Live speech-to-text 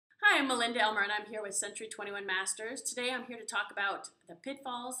I'm Melinda Elmer and I'm here with Century 21 Masters. Today I'm here to talk about the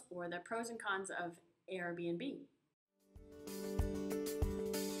pitfalls or the pros and cons of Airbnb.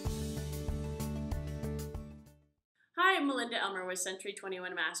 Hi, I'm Melinda Elmer with Century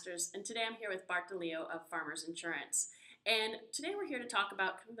 21 Masters, and today I'm here with Bart DeLeo of Farmers Insurance. And today we're here to talk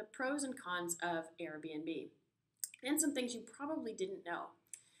about kind of the pros and cons of Airbnb and some things you probably didn't know.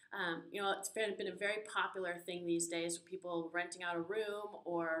 It's been a very popular thing these days with people renting out a room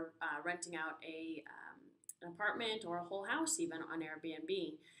or renting out an apartment or a whole house even on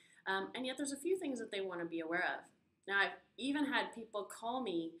Airbnb. And yet there's a few things that they want to be aware of. Now, I've even had people call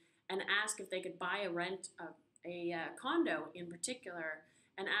me and ask if they could buy a condo in particular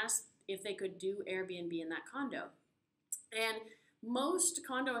and ask if they could do Airbnb in that condo. And most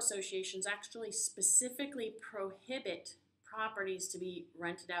condo associations actually specifically prohibit properties to be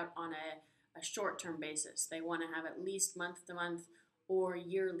rented out on a short-term basis. They want to have at least month-to-month or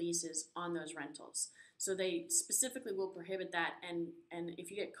year leases on those rentals. So they specifically will prohibit that, and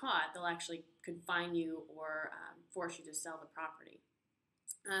if you get caught, they'll actually could fine you or force you to sell the property.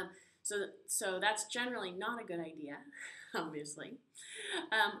 So that's generally not a good idea, obviously.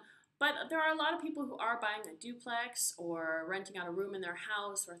 But there are a lot of people who are buying a duplex or renting out a room in their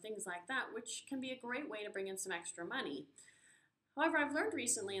house or things like that, which can be a great way to bring in some extra money. However, I've learned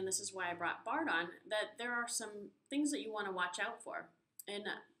recently, and this is why I brought Bart on, that there are some things that you want to watch out for. And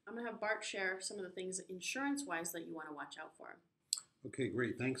I'm going to have Bart share some of the things insurance-wise that you want to watch out for. Okay,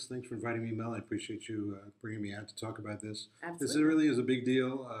 great. Thanks for inviting me, Mel. I appreciate you bringing me out to talk about this. Absolutely. This really is a big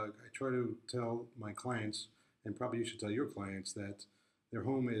deal. I try to tell my clients, and probably you should tell your clients, that their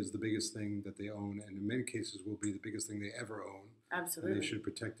home is the biggest thing that they own, and in many cases will be the biggest thing they ever own. Absolutely. And they should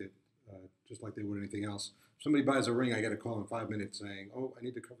protect it just like they would anything else. If somebody buys a ring, I get a call in 5 minutes saying, oh, I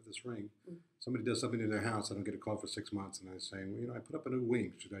need to cover this ring. Mm-hmm. Somebody does something to their house, I don't get a call for 6 months, and they're saying, well, I put up a new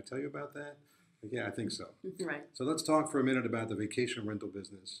wing. Should I tell you about that? Like, yeah, I think so. Right. So let's talk for a minute about the vacation rental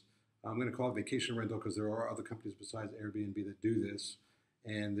business. I'm going to call it vacation rental because there are other companies besides Airbnb that do this.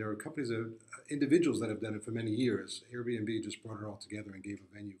 And there are companies, individuals that have done it for many years. Airbnb just brought it all together and gave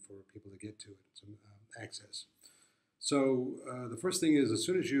a venue for people to get to it, some access. So the first thing is, as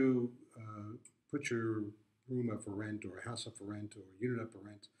soon as you put your room up for rent or a house up for rent or a unit up for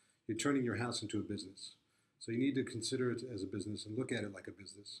rent, you're turning your house into a business. So you need to consider it as a business and look at it like a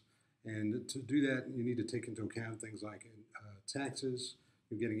business. And to do that, you need to take into account things like taxes,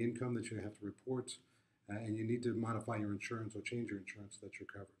 you're getting income that you have to report, and you need to modify your insurance or change your insurance so that you're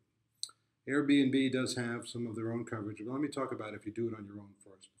covered. Airbnb does have some of their own coverage, but let me talk about if you do it on your own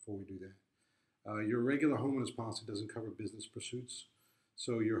first before we do that. Your regular homeowner's policy doesn't cover business pursuits,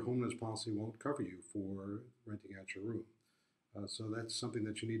 so your homeowner's policy won't cover you for renting out your room. So that's something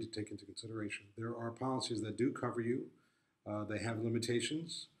that you need to take into consideration. There are policies that do cover you. They have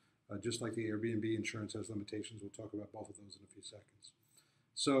limitations, just like the Airbnb insurance has limitations. We'll talk about both of those in a few seconds.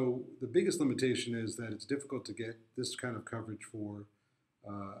 So the biggest limitation is that it's difficult to get this kind of coverage for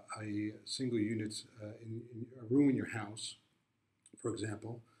a single unit in a room in your house, for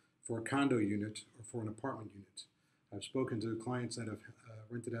example, for a condo unit or for an apartment unit. I've spoken to clients that have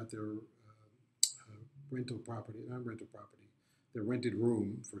rented out their their rented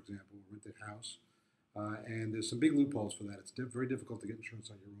room, for example, or rented house, and there's some big loopholes for that. It's very difficult to get insurance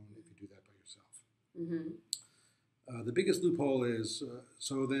on your own if you do that by yourself. Mm-hmm. The biggest loophole is,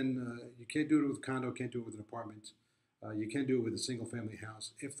 you can't do it with a condo, can't do it with an apartment. You can do it with a single-family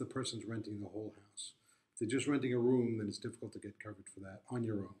house if the person's renting the whole house. If they're just renting a room, then it's difficult to get coverage for that on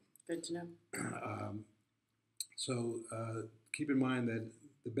your own. Good to know. So keep in mind that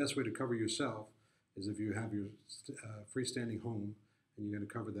the best way to cover yourself is if you have your freestanding home and you're going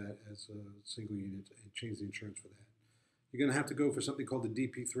to cover that as a single unit and change the insurance for that. You're going to have to go for something called the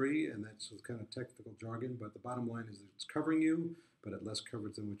DP3, and that's kind of technical jargon, but the bottom line is that it's covering you, but at less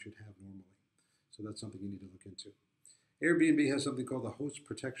coverage than what you'd have normally. So that's something you need to look into. Airbnb has something called the Host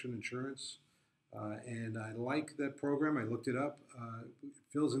Protection Insurance, and I like that program. I looked it up. It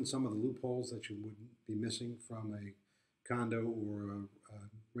fills in some of the loopholes that you would be missing from a condo or a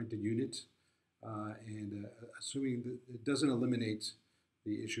rented unit, and assuming that it doesn't eliminate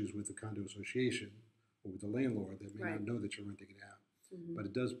the issues with the condo association or with the landlord that may not know that you're renting it out. Mm-hmm. But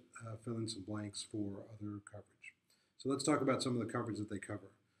it does fill in some blanks for other coverage. So let's talk about some of the coverage that they cover.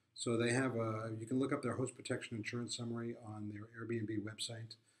 So they have, you can look up their host protection insurance summary on their Airbnb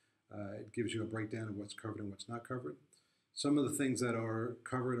website. It gives you a breakdown of what's covered and what's not covered. Some of the things that are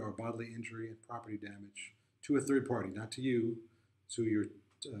covered are bodily injury and property damage to a third party, not to you, to your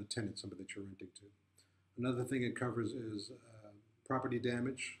tenant, somebody that you're renting to. Another thing it covers is property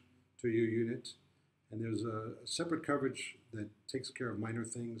damage to your unit. And there's a separate coverage that takes care of minor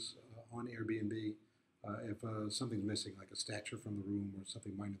things on Airbnb if something's missing, like a statue from the room or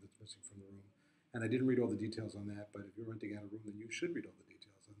something minor that's missing from the room. And I didn't read all the details on that, but if you're renting out a room, then you should read all the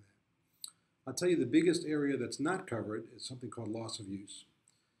details on that. I'll tell you the biggest area that's not covered is something called loss of use.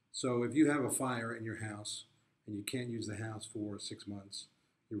 So if you have a fire in your house and you can't use the house for 6 months,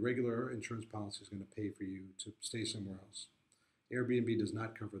 your regular insurance policy is going to pay for you to stay somewhere else. Airbnb does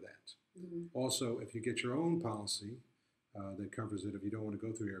not cover that. Mm-hmm. Also, if you get your own policy that covers it, if you don't want to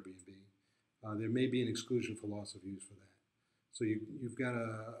go through Airbnb, there may be an exclusion for loss of use for that. So you've got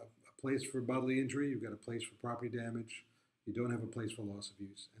a place for bodily injury, you've got a place for property damage, you don't have a place for loss of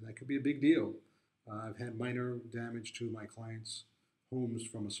use. And that could be a big deal. I've had minor damage to my clients' homes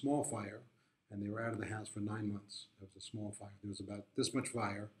from a small fire, and they were out of the house for 9 months. It was a small fire. There was about this much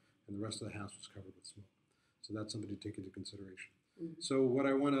fire, and the rest of the house was covered with smoke. So that's something to take into consideration. Mm-hmm. So what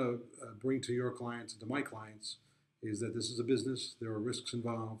I want to bring to your clients and to my clients is that this is a business. There are risks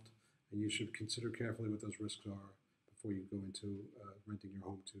involved, and you should consider carefully what those risks are before you go into renting your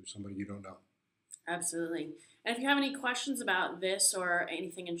home to somebody you don't know. Absolutely. And if you have any questions about this or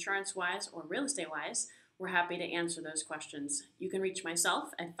anything insurance-wise or real estate-wise, we're happy to answer those questions. You can reach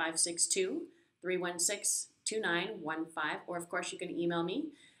myself at 562-316-2915, or of course you can email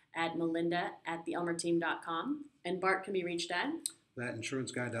me at melinda@theelmerteam.com. And Bart can be reached at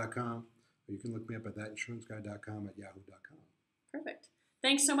thatinsuranceguy.com, or you can look me up at thatinsuranceguy.com at yahoo.com. Perfect.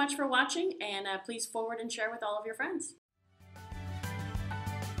 Thanks so much for watching, and please forward and share with all of your friends.